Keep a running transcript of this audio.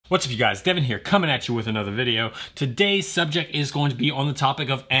What's up you guys, Devin here, coming at you with another video. Today's subject is going to be on the topic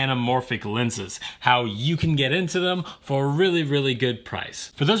of anamorphic lenses, how you can get into them for a really good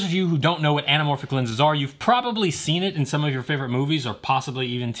price. For those of you who don't know what anamorphic lenses are, you've probably seen it in some of your favorite movies or possibly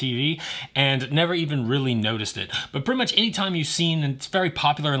even TV and never even really noticed it. But pretty much anytime you've seen, and it's very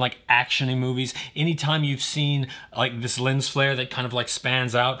popular in like action-y movies, anytime you've seen like this lens flare that kind of like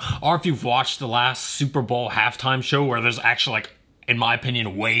spans out, or if you've watched the last Super Bowl halftime show where there's actually like, in my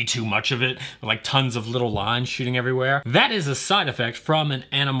opinion, way too much of it, with like tons of little lines shooting everywhere. That is a side effect from an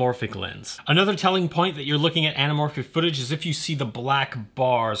anamorphic lens. Another telling point that you're looking at anamorphic footage is if you see the black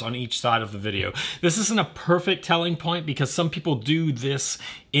bars on each side of the video. This isn't a perfect telling point because some people do this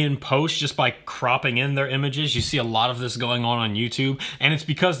in post just by cropping in their images. You see a lot of this going on YouTube, and it's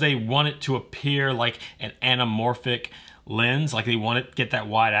because they want it to appear like an anamorphic lens, like they want to get that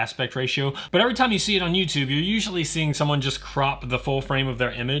wide aspect ratio. But every time you see it on YouTube, you're usually seeing someone just crop the full frame of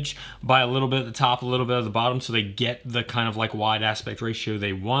their image by a little bit at the top, a little bit at the bottom, so they get the kind of like wide aspect ratio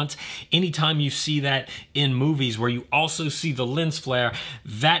they want. Anytime you see that in movies where you also see the lens flare,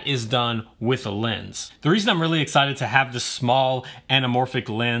 that is done with a lens. The reason I'm really excited to have this small anamorphic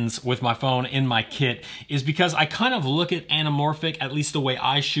lens with my phone in my kit is because I kind of look at anamorphic, at least the way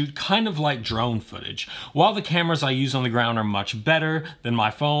I shoot, kind of like drone footage. While the cameras I use on the ground are much better than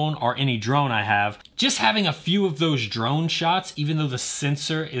my phone or any drone I have, just having a few of those drone shots, even though the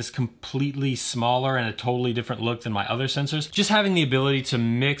sensor is completely smaller and a totally different look than my other sensors, just having the ability to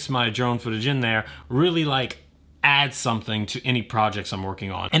mix my drone footage in there really like add something to any projects I'm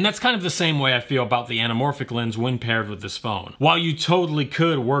working on. And that's kind of the same way I feel about the anamorphic lens when paired with this phone. While you totally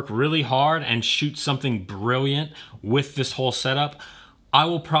could work really hard and shoot something brilliant with this whole setup, I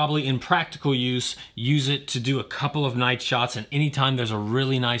will probably, in practical use it to do a couple of night shots, and anytime there's a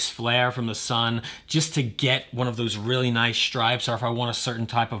really nice flare from the sun, just to get one of those really nice stripes, or if I want a certain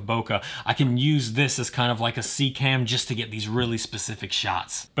type of bokeh, I can use this as kind of like a C-cam just to get these really specific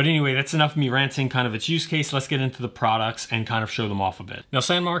shots. But anyway, that's enough of me ranting kind of its use case. Let's get into the products and kind of show them off a bit. Now,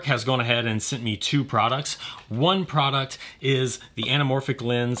 Sandmarc has gone ahead and sent me two products. One product is the anamorphic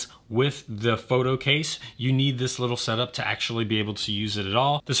lens with the photo case. You need this little setup to actually be able to use it at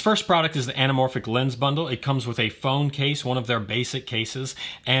all. This first product is the anamorphic lens bundle. It comes with a phone case, one of their basic cases,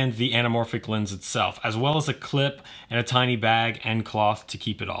 and the anamorphic lens itself, as well as a clip and a tiny bag and cloth to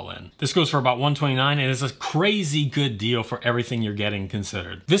keep it all in. This goes for about $129 and is a crazy good deal for everything you're getting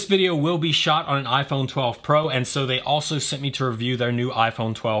considered. This video will be shot on an iPhone 12 Pro, and so they also sent me to review their new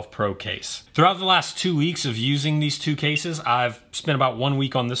iPhone 12 Pro case. Throughout the last 2 weeks of using these two cases, I've spent about 1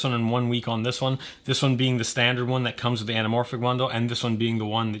 week on this one and 1 week on this one. This one being the standard one that comes with the anamorphic bundle, and this one being the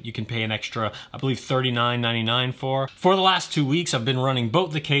one that you can pay an extra, I believe, $39.99 for. For the last 2 weeks, I've been running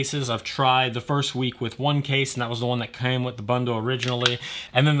both the cases. I've tried the first week with one case, and that was the one that came with the bundle originally.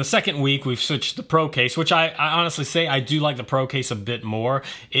 And then the second week, we've switched to the Pro case, which I honestly say I do like the Pro case a bit more.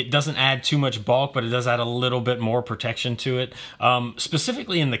 It doesn't add too much bulk, but it does add a little bit more protection to it.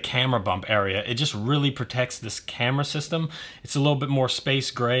 Specifically in the camera bump area, it just really protects this camera system. It's a little bit more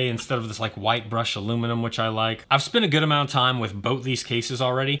space gray instead of this like white brush aluminum, which I like. I've spent a good amount of time with both these cases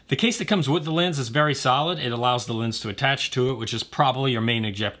already. The case that comes with the lens is very solid. It allows the lens to attach to it, which is probably your main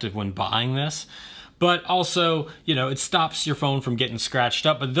objective when buying this. But also, you know, it stops your phone from getting scratched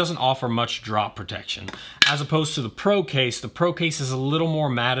up, but it doesn't offer much drop protection. As opposed to the Pro case is a little more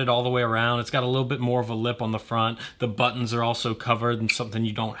matted all the way around. It's got a little bit more of a lip on the front. The buttons are also covered and something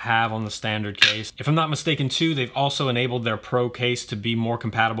you don't have on the standard case. If I'm not mistaken too, they've also enabled their Pro case to be more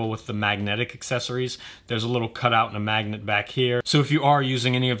compatible with the magnetic accessories. There's a little cutout and a magnet back here. So if you are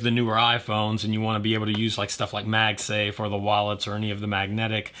using any of the newer iPhones and you want to be able to use like stuff like MagSafe or the wallets or any of the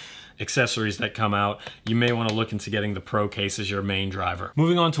magnetic accessories that come out, you may want to look into getting the Pro case as your main driver.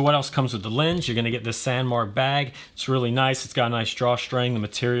 Moving on to what else comes with the lens, you're going to get this Sandmarc bag. It's really nice. It's got a nice drawstring. The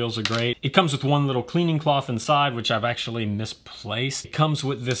materials are great. It comes with one little cleaning cloth inside, which I've actually misplaced. It comes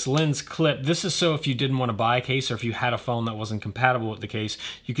with this lens clip. This is so if you didn't want to buy a case or if you had a phone that wasn't compatible with the case,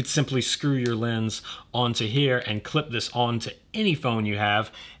 you could simply screw your lens onto here and clip this onto any phone you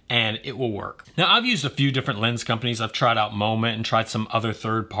have, and it will work. Now, I've used a few different lens companies. I've tried out Moment and tried some other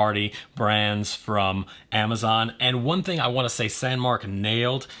third-party brands from Amazon. And one thing I want to say Sandmarc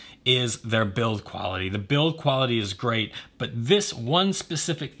nailed is their build quality. The build quality is great, but this one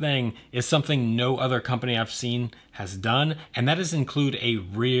specific thing is something no other company I've seen has done, and that is include a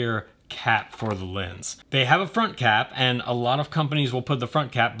rear cap for the lens. They have a front cap, and a lot of companies will put the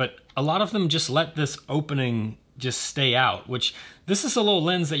front cap, but a lot of them just let this opening just stay out, which this is a little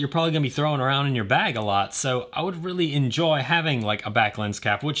lens that you're probably gonna be throwing around in your bag a lot, so I would really enjoy having like a back lens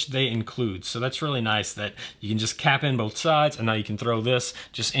cap, which they include. So that's really nice that you can just cap in both sides, and now you can throw this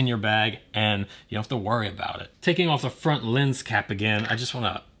just in your bag and you don't have to worry about it. Taking off the front lens cap again, I just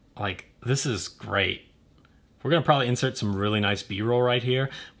wanna, like, this is great. We're gonna probably insert some really nice B-roll right here,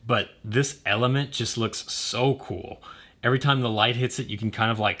 but this element just looks so cool. Every time the light hits it, you can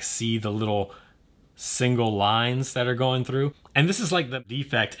kind of like see the little single lines that are going through. And this is like the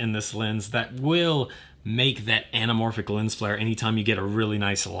defect in this lens that will make that anamorphic lens flare anytime you get a really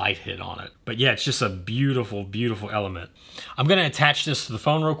nice light hit on it. But yeah, it's just a beautiful, beautiful element. I'm gonna attach this to the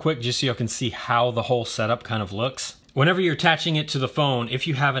phone real quick just so you can see how the whole setup kind of looks. Whenever you're attaching it to the phone, if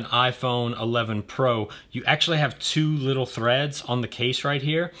you have an iPhone 11 Pro, you actually have two little threads on the case right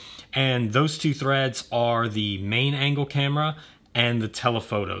here. And those two threads are the main angle camera and the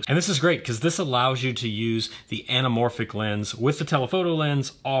telephotos. And this is great because this allows you to use the anamorphic lens with the telephoto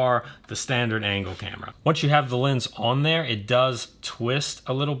lens or the standard angle camera. Once you have the lens on there, it does twist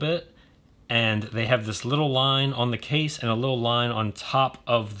a little bit, and they have this little line on the case and a little line on top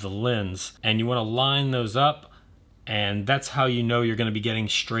of the lens. And you wanna line those up, and that's how you know you're gonna be getting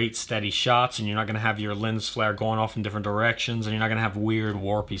straight, steady shots, and you're not gonna have your lens flare going off in different directions, and you're not gonna have weird,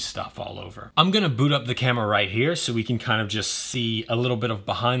 warpy stuff all over. I'm gonna boot up the camera right here so we can kind of just see a little bit of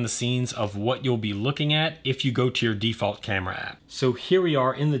behind the scenes of what you'll be looking at if you go to your default camera app. So here we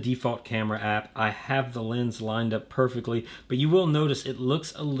are in the default camera app. I have the lens lined up perfectly, but you will notice it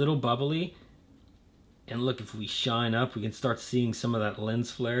looks a little bubbly. And look, if we shine up, we can start seeing some of that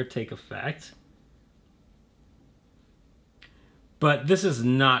lens flare take effect. But this is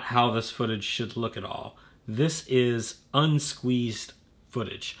not how this footage should look at all. This is unsqueezed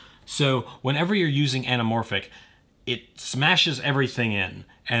footage. So whenever you're using anamorphic, it smashes everything in.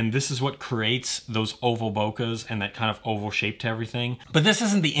 And this is what creates those oval bokehs and that kind of oval shape to everything. But this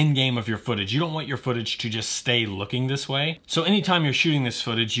isn't the end game of your footage. You don't want your footage to just stay looking this way. So anytime you're shooting this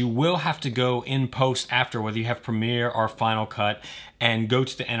footage, you will have to go in post after, whether you have Premiere or Final Cut, and go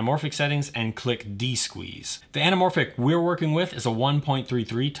to the anamorphic settings and click de-squeeze. The anamorphic we're working with is a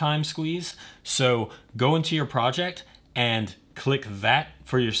 1.33 times squeeze. So go into your project and click that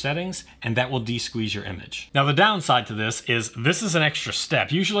for your settings, and that will de-squeeze your image. Now the downside to this is an extra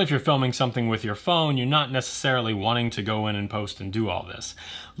step. Usually if you're filming something with your phone, you're not necessarily wanting to go in and post and do all this.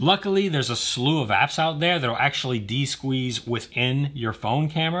 Luckily, there's a slew of apps out there that'll actually de-squeeze within your phone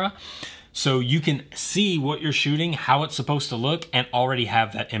camera. So you can see what you're shooting, how it's supposed to look, and already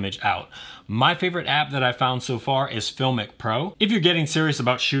have that image out. My favorite app that I found so far is Filmic Pro. If you're getting serious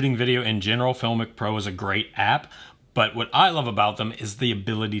about shooting video in general, Filmic Pro is a great app. But what I love about them is the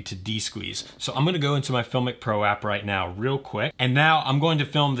ability to de-squeeze. So I'm gonna go into my Filmic Pro app right now real quick. And now I'm going to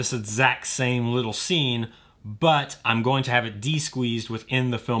film this exact same little scene, but I'm going to have it de-squeezed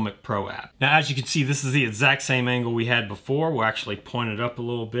within the Filmic Pro app. Now, as you can see, this is the exact same angle we had before. We'll actually point it up a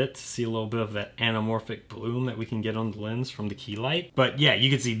little bit to see a little bit of that anamorphic bloom that we can get on the lens from the key light. But yeah, you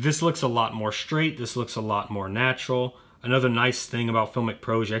can see this looks a lot more straight. This looks a lot more natural. Another nice thing about Filmic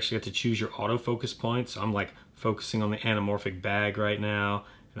Pro is you actually get to choose your autofocus point. So I'm like focusing on the anamorphic bag right now,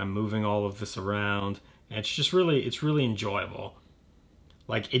 and I'm moving all of this around. And it's just really, it's really enjoyable.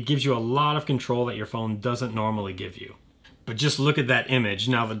 Like, it gives you a lot of control that your phone doesn't normally give you. But just look at that image.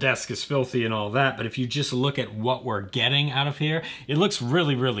 Now the desk is filthy and all that, but if you just look at what we're getting out of here, it looks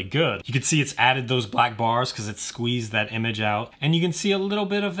really, really good. You can see it's added those black bars because it's squeezed that image out. And you can see a little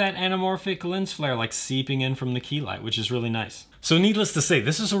bit of that anamorphic lens flare like seeping in from the key light, which is really nice. So needless to say,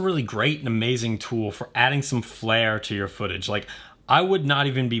 this is a really great and amazing tool for adding some flair to your footage. Like, I would not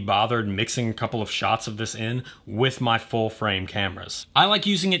even be bothered mixing a couple of shots of this in with my full frame cameras. I like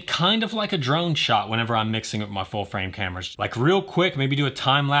using it kind of like a drone shot whenever I'm mixing with my full frame cameras. Like real quick, maybe do a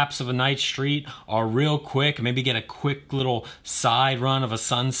time lapse of a night street, or real quick, maybe get a quick little side run of a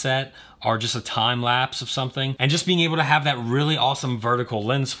sunset, or just a time lapse of something, and just being able to have that really awesome vertical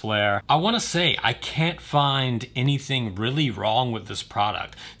lens flare. I wanna say, I can't find anything really wrong with this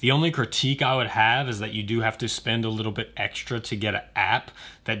product. The only critique I would have is that you do have to spend a little bit extra to get an app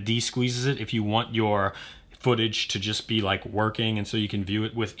that de-squeezes it if you want your footage to just be like working, and so you can view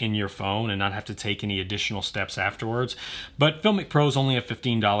it within your phone and not have to take any additional steps afterwards. But Filmic Pro is only a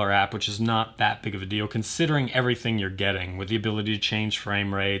 $15 app, which is not that big of a deal considering everything you're getting, with the ability to change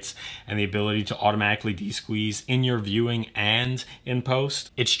frame rates and the ability to automatically de-squeeze in your viewing and in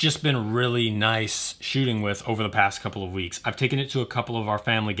post. It's just been really nice shooting with over the past couple of weeks. I've taken it to a couple of our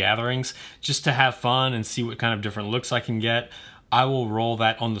family gatherings just to have fun and see what kind of different looks I can get. I will roll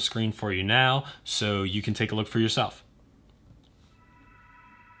that on the screen for you now so you can take a look for yourself.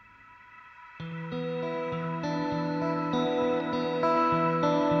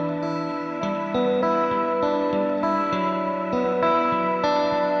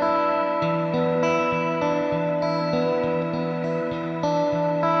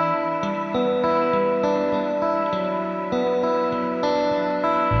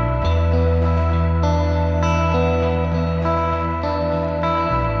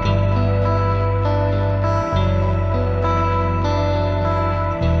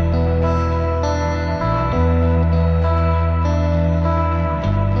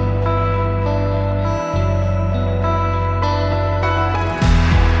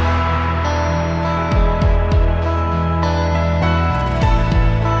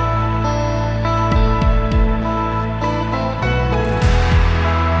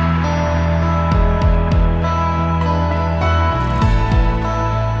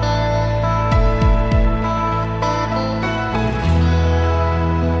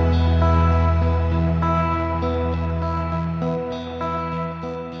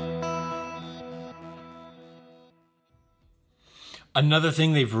 Another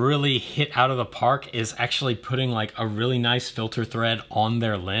thing they've really hit out of the park is actually putting like a really nice filter thread on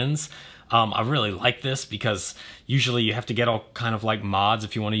their lens. I really like this because usually you have to get all kind of like mods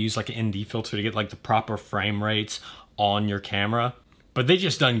if you want to use like an ND filter to get like the proper frame rates on your camera. But they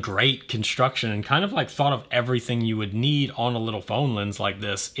just done great construction and kind of like thought of everything you would need on a little phone lens like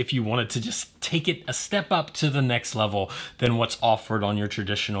this if you wanted to just take it a step up to the next level than what's offered on your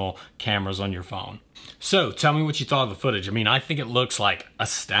traditional cameras on your phone. So tell me what you thought of the footage. I mean, I think it looks like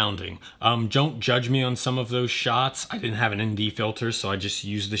astounding. Don't judge me on some of those shots. I didn't have an ND filter, so I just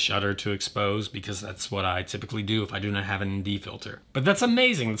used the shutter to expose because that's what I typically do if I do not have an ND filter. But that's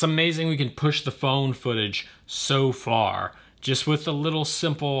amazing. It's amazing we can push the phone footage so far just with a little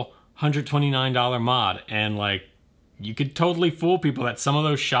simple $129 mod. And like, you could totally fool people that some of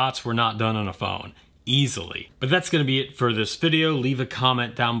those shots were not done on a phone. Easily. But that's going to be it for this video. Leave a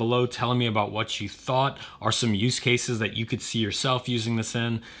comment down below telling me about what you thought are some use cases that you could see yourself using this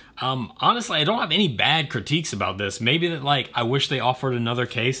in. Honestly, I don't have any bad critiques about this. Maybe that like I wish they offered another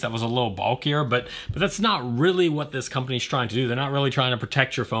case that was a little bulkier, but that's not really what this company's trying to do. They're not really trying to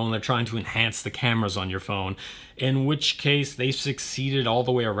protect your phone. They're trying to enhance the cameras on your phone, in which case they've succeeded all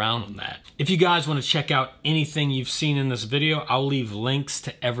the way around on that. If you guys want to check out anything you've seen in this video, I'll leave links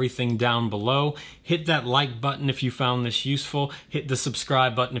to everything down below. Hit that like button if you found this useful. Hit the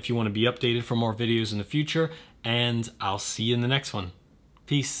subscribe button if you want to be updated for more videos in the future, and I'll see you in the next one.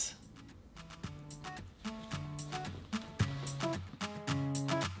 Peace.